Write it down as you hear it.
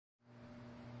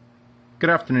Good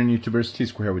afternoon, YouTubers.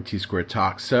 T-Square here with T-Square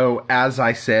Talk. So, as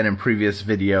I said in previous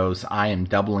videos, I am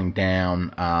doubling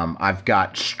down. I've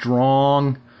got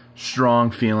strong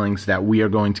feelings that we are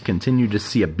going to continue to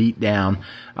see a beatdown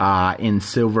in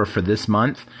silver for this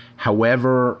month.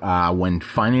 However, when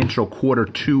financial quarter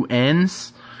 2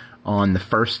 ends on the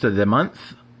 1st of the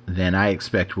month, then I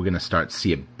expect we're going to start to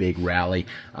see a big rally.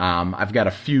 I've got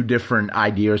a few different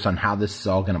ideas on how this is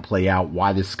all going to play out,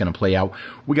 why this is going to play out.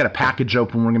 We got a package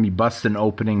open we're going to be busting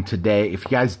opening today. If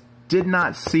you guys did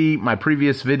not see my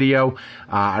previous video,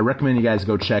 I recommend you guys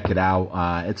go check it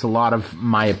out. It's a lot of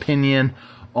my opinion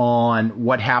on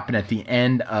what happened at the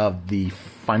end of the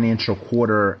financial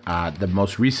quarter, the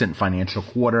most recent financial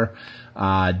quarter,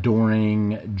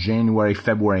 during January,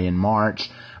 February, and March.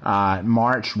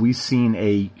 March, we've seen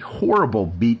a horrible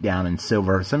beatdown in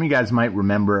silver. Some of you guys might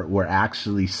remember where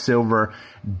actually silver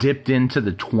dipped into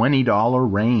the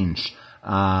 $20 range.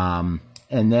 And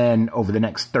then over the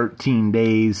next 13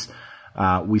 days,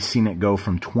 we've seen it go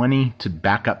from 20 to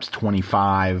back up to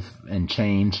 25 and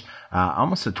change.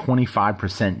 Almost a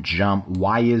 25% jump.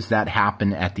 Why is that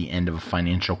happen at the end of a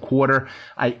financial quarter?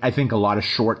 I think a lot of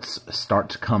shorts start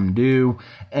to come due,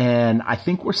 and I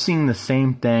think we're seeing the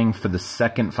same thing for the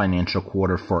second financial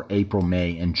quarter for April,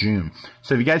 May, and June.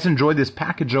 So if you guys enjoyed this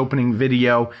package opening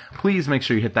video, please make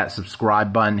sure you hit that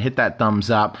subscribe button, hit that thumbs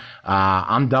up.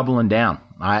 I'm doubling down.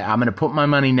 I'm going to put my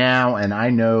money now, and I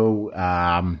know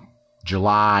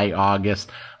July, August,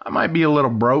 I might be a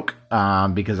little broke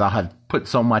because I'll have put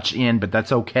so much in, but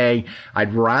that's okay.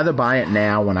 I'd rather buy it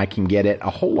now when I can get it a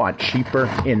whole lot cheaper,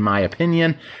 in my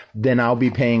opinion, than I'll be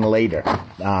paying later.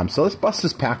 So let's bust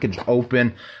this package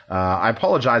open. I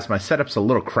apologize, my setup's a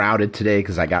little crowded today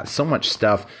because I got so much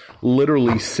stuff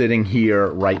literally sitting here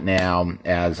right now,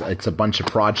 as it's a bunch of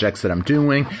projects that I'm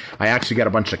doing. I actually got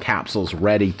a bunch of capsules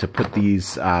ready to put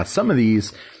these, some of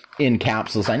these in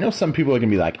capsules. I know some people are going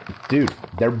to be like, dude,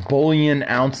 they're bullion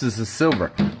ounces of silver.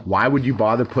 Why would you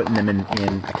bother putting them in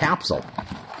a capsule?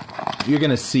 You're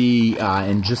going to see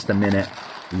in just a minute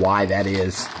why that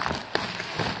is.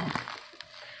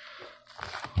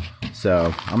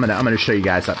 So I'm gonna show you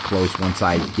guys up close once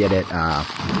I get it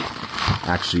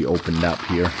actually opened up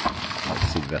here.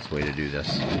 Let's see the best way to do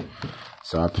this.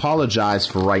 So I apologize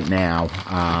for right now.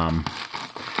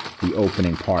 The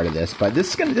opening part of this, but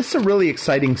this is a really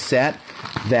exciting set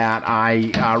that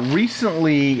I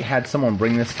recently had someone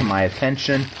bring this to my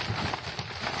attention,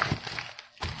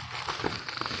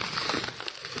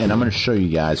 and I'm going to show you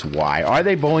guys why. Are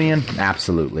they bullion?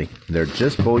 Absolutely, they're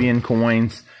just bullion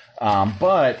coins,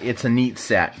 but it's a neat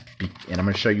set, and I'm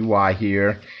going to show you why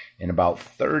here in about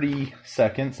 30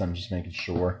 seconds. I'm just making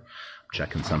sure, I'm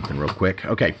checking something real quick.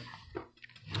 Okay.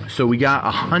 So we got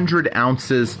 100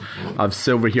 ounces of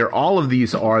silver here. All of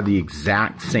these are the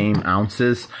exact same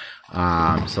ounces.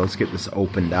 So let's get this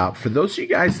opened up. For those of you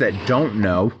guys that don't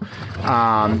know,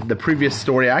 the previous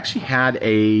story, I actually had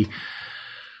a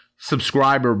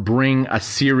subscriber bring a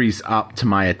series up to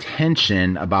my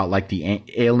attention about like the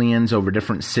aliens over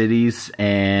different cities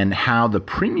and how the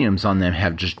premiums on them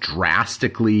have just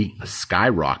drastically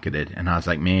skyrocketed. And I was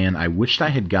like, man, I wished I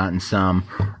had gotten some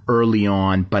early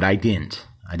on, but I didn't.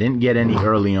 I didn't get any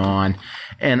early on,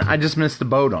 and I just missed the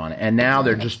boat on it. And now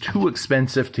they're just too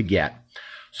expensive to get.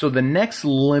 So the next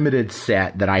limited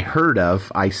set that I heard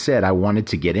of, I said I wanted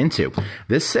to get into.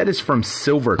 This set is from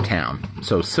Silvertown.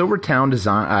 So Silvertown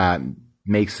design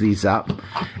makes these up,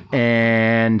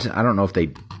 and I don't know if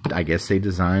they, I guess they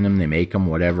design them, they make them,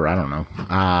 whatever, I don't know.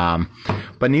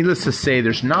 But needless to say,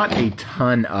 there's not a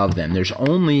ton of them. There's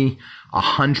only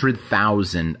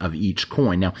 100,000 of each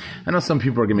coin. Now, I know some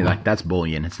people are going to be like, that's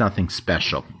bullion. It's nothing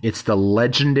special. It's the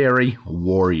Legendary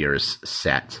Warriors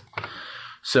set.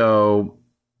 So,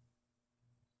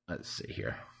 let's see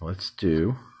here. Let's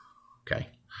do, okay.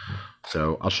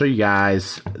 So, I'll show you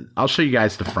guys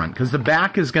the front, because the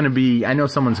back is going to be, I know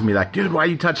someone's going to be like, dude, why are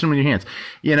you touching them with your hands?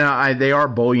 You know, they are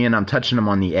bullion. I'm touching them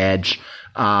on the edge.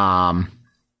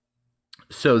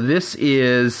 So, this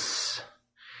is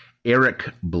Eric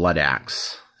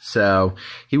Bloodaxe. So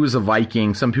he was a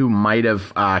Viking. Some people might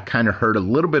have kind of heard a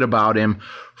little bit about him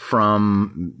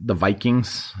from the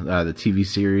Vikings, the TV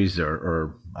series,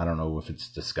 or I don't know if it's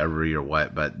Discovery or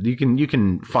what, but you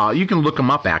can follow, you can look him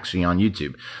up actually on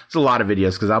YouTube. There's a lot of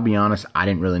videos, because I'll be honest, I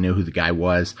didn't really know who the guy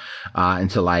was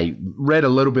until I read a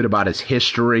little bit about his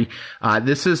history.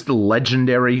 This is the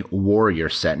Legendary Warrior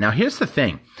set. Now here's the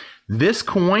thing. This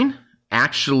coin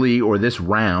actually, or this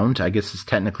round, I guess it's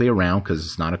technically a round because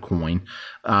it's not a coin,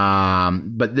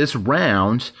 but this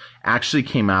round actually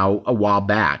came out a while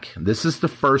back. This is the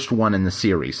first one in the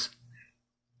series.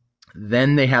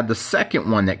 Then they had the second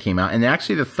one that came out, and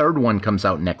actually the third one comes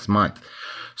out next month.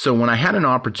 So when I had an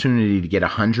opportunity to get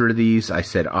 100 of these, I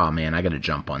said, oh man, I got to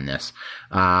jump on this.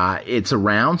 It's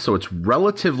around, so it's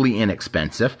relatively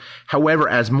inexpensive. However,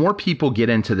 as more people get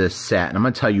into this set, and I'm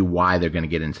going to tell you why they're going to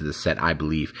get into this set, I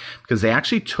believe, because they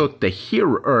actually took the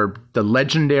hero, or the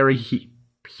legendary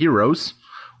heroes,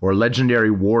 or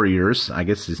legendary warriors. I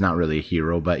guess he's not really a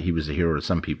hero, but he was a hero to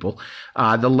some people.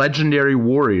 The legendary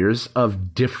warriors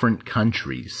of different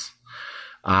countries.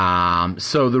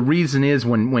 So the reason is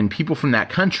when people from that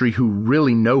country who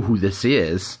really know who this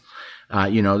is,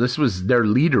 this was their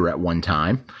leader at one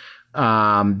time,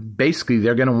 basically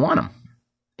they're going to want them.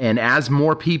 And as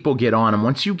more people get on them,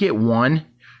 once you get one,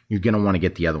 you're going to want to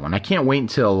get the other one. I can't wait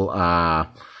until,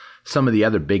 some of the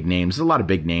other big names, a lot of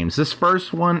big names. This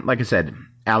first one, like I said,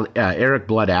 Eric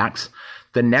Bloodaxe.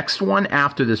 The next one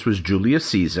after this was Julius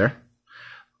Caesar.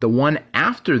 The one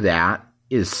after that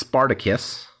is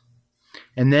Spartacus.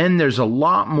 And then there's a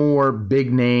lot more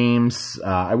big names.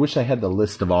 I wish I had the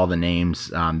list of all the names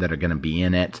that are going to be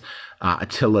in it.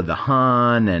 Attila the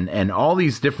Hun and all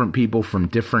these different people from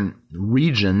different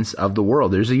regions of the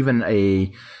world. There's even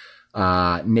a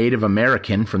Native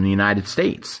American from the United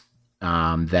States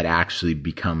that actually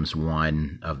becomes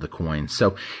one of the coins.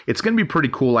 So it's going to be pretty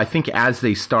cool. I think as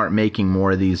they start making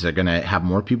more of these, they're going to have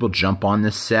more people jump on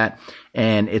this set,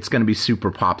 and it's going to be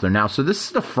super popular. Now, so this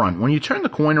is the front. When you turn the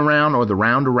coin around, or the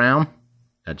round around,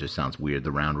 that just sounds weird,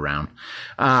 the round around.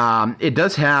 It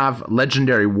does have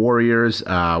legendary warriors,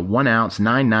 1 ounce,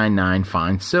 999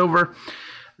 fine silver.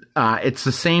 It's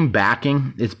the same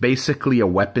backing. It's basically a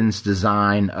weapons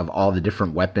design of all the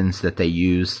different weapons that they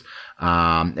use.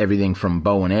 Everything from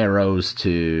bow and arrows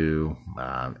to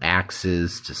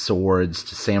axes to swords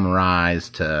to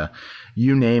samurais to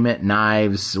you name it,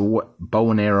 knives,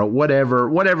 bow and arrow,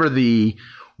 whatever the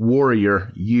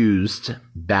warrior used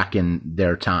back in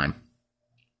their time.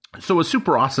 So a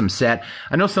super awesome set.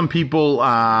 I know some people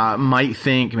might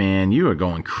think, man, you are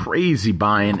going crazy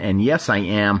buying, and yes, I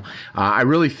am. I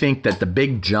really think that the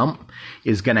big jump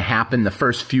is going to happen the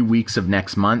first few weeks of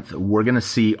next month. We're going to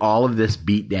see all of this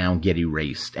beatdown get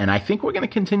erased, and I think we're going to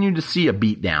continue to see a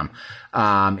beatdown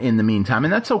in the meantime,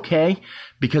 and that's okay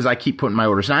because I keep putting my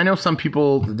orders. And I know some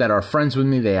people that are friends with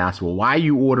me, they ask, well, why are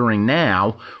you ordering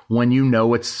now when you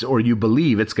know it's, or you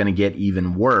believe it's going to get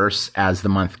even worse as the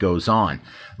month goes on?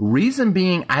 Reason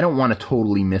being, I don't want to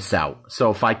totally miss out. So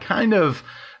if I kind of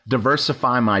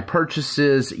diversify my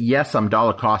purchases, yes, I'm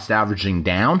dollar cost averaging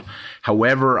down.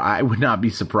 However, I would not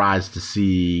be surprised to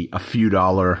see a few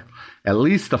dollar, at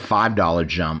least a $5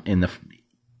 jump in the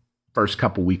first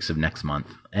couple weeks of next month.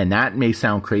 And that may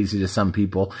sound crazy to some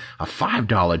people. A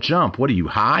 $5 jump. What are you,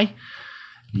 high?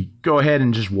 You go ahead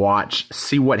and just watch,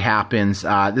 see what happens.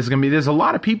 There's a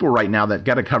lot of people right now that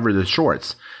got to cover the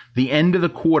shorts. The end of the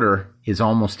quarter is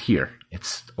almost here.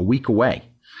 It's a week away.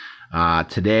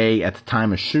 Today, at the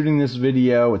time of shooting this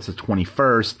video, it's the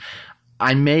 21st.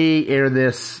 I may air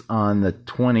this on the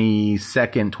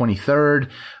 22nd, 23rd.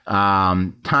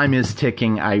 Time is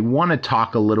ticking. I want to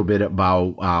talk a little bit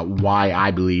about why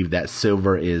I believe that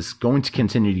silver is going to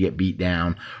continue to get beat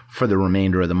down for the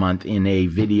remainder of the month in a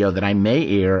video that I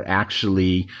may air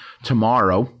actually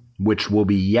tomorrow, which will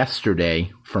be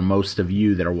yesterday for most of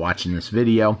you that are watching this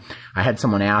video. I had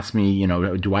someone ask me,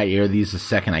 do I air these the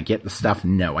second I get the stuff?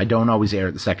 No, I don't always air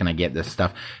it the second I get this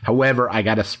stuff. However, I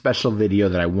got a special video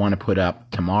that I want to put up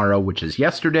tomorrow, which is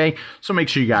yesterday. So make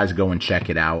sure you guys go and check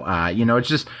it out. It's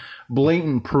just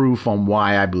blatant proof on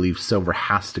why I believe silver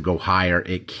has to go higher.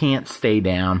 It can't stay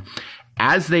down.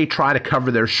 As they try to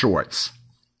cover their shorts,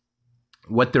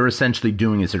 what they're essentially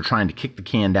doing is they're trying to kick the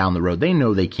can down the road. They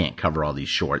know they can't cover all these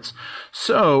shorts.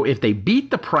 So if they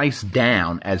beat the price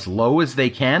down as low as they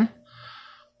can,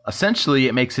 essentially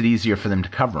it makes it easier for them to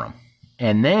cover them.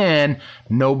 And then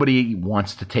nobody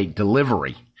wants to take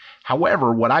delivery.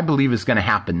 However, what I believe is going to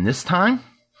happen this time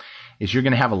is you're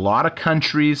going to have a lot of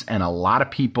countries and a lot of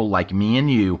people like me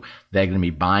and you that are going to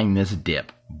be buying this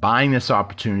dip, buying this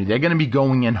opportunity. They're going to be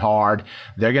going in hard.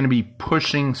 They're going to be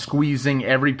pushing, squeezing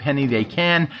every penny they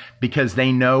can because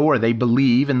they know or they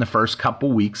believe in the first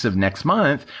couple weeks of next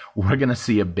month, we're going to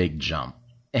see a big jump.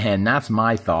 And that's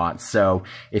my thoughts. So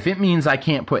if it means I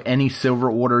can't put any silver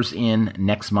orders in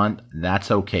next month, that's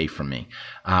okay for me.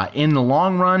 In the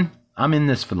long run, I'm in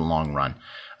this for the long run.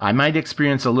 I might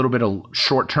experience a little bit of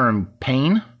short-term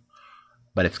pain,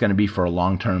 but it's going to be for a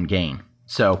long-term gain.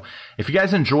 So if you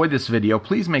guys enjoyed this video,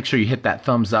 please make sure you hit that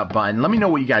thumbs up button. Let me know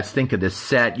what you guys think of this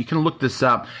set. You can look this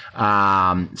up.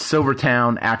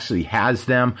 Silvertown actually has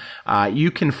them.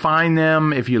 You can find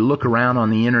them if you look around on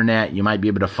the internet. You might be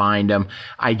able to find them.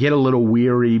 I get a little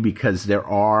weary because there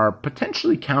are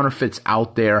potentially counterfeits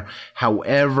out there.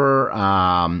 However,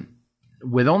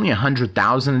 with only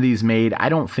 100,000 of these made, I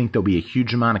don't think there'll be a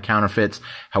huge amount of counterfeits.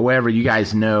 However, you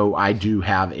guys know I do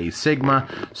have a Sigma,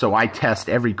 so I test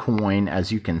every coin,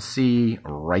 as you can see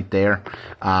right there.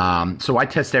 So I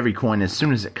test every coin as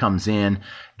soon as it comes in,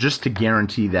 just to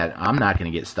guarantee that I'm not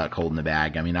going to get stuck holding the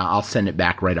bag. I mean, I'll send it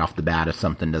back right off the bat if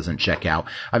something doesn't check out.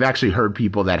 I've actually heard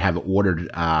people that have ordered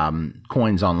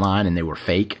coins online and they were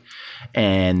fake,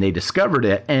 and they discovered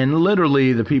it, and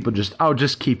literally the people just, oh,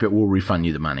 just keep it, we'll refund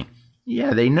you the money.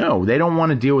 Yeah, they know. They don't want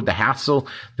to deal with the hassle.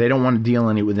 They don't want to deal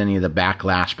with any of the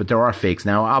backlash, but there are fakes.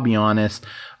 Now, I'll be honest,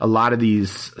 a lot of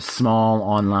these small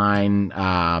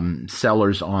online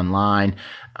sellers online,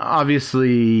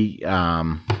 obviously,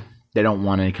 they don't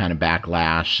want any kind of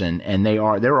backlash, and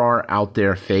there are out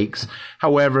there fakes.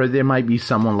 However, there might be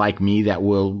someone like me that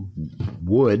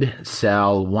would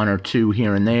sell one or two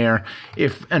here and there.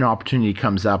 If an opportunity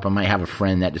comes up, I might have a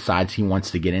friend that decides he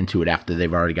wants to get into it after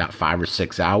they've already got 5 or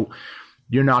 6 out.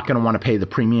 You're not going to want to pay the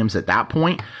premiums at that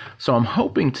point. So I'm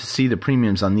hoping to see the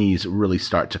premiums on these really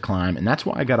start to climb. And that's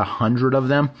why I got 100 of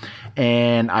them.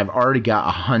 And I've already got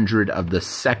 100 of the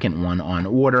second one on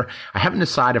order. I haven't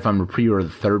decided if I'm going to pre-order the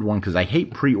third one, because I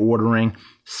hate pre-ordering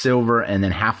silver and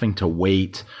then having to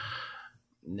wait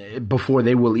before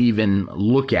they will even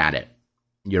look at it,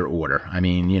 your order. I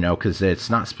mean, you know, because it's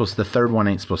not supposed, the third one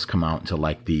ain't supposed to come out until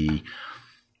like the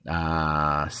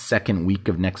second week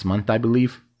of next month, I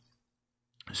believe.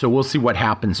 So we'll see what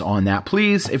happens on that.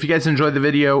 Please, if you guys enjoyed the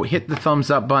video, hit the thumbs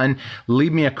up button,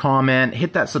 leave me a comment,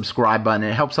 hit that subscribe button.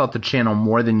 It helps out the channel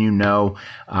more than you know.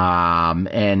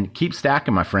 And keep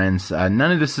stacking, my friends. None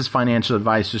of this is financial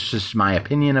advice. It's just my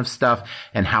opinion of stuff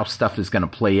and how stuff is going to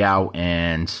play out.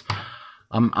 And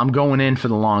I'm going in for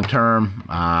the long term.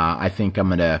 I think I'm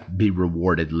going to be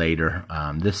rewarded later.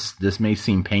 This may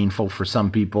seem painful for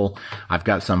some people. I've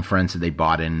got some friends that they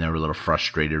bought in and they're a little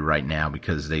frustrated right now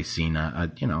because they've seen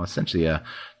essentially a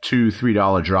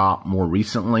 $2-3 drop more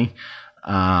recently.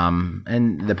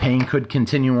 And the pain could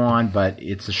continue on, but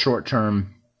it's a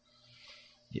short-term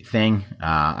thing.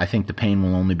 I think the pain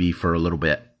will only be for a little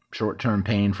bit. Short-term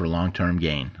pain for long-term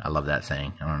gain. I love that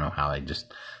saying. I don't know how I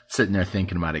just sitting there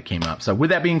thinking about it came up. So with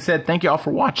that being said, thank you all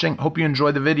for watching. Hope you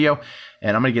enjoyed the video.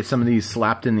 And I'm going to get some of these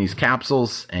slapped in these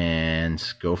capsules and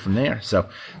go from there. So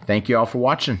thank you all for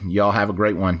watching. Y'all have a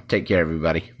great one. Take care,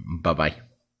 everybody. Bye-bye.